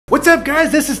What's up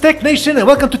guys, this is Tech Nation and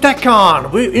welcome to TechCon.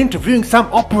 We're interviewing some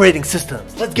operating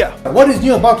systems. Let's go. What is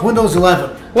new about Windows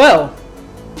 11? Well,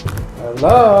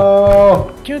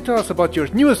 hello. Can you tell us about your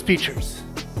newest features?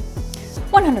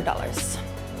 $100.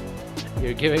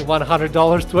 You're giving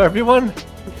 $100 to everyone?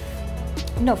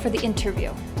 No, for the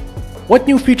interview. What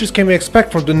new features can we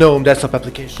expect from the GNOME desktop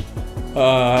application?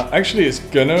 Actually it's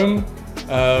GNOME,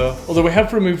 although we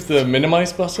have removed the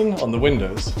minimize button on the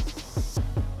Windows.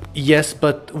 Yes,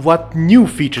 but what new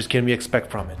features can we expect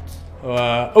from it?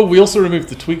 We also removed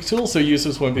the tweak tool, so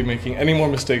users won't be making any more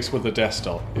mistakes with the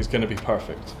desktop. It's going to be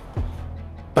perfect.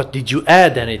 But did you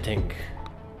add anything?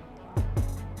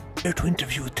 Here to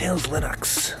interview Tails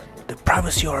Linux, the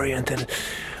privacy-oriented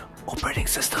operating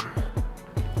system.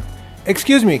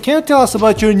 Excuse me, can you tell us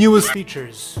about your newest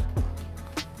features?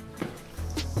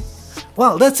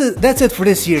 Well, that's it for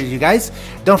this year, you guys.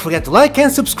 Don't forget to like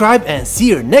and subscribe, and see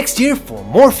you next year for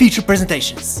more feature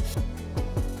presentations.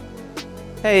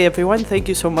 hey everyone, thank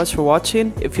you so much for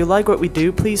watching. If you like what we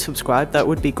do, please subscribe, that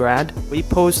would be grand. We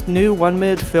post new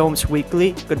 1MinFilms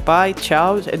weekly. Goodbye,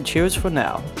 ciao, and cheers for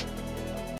now.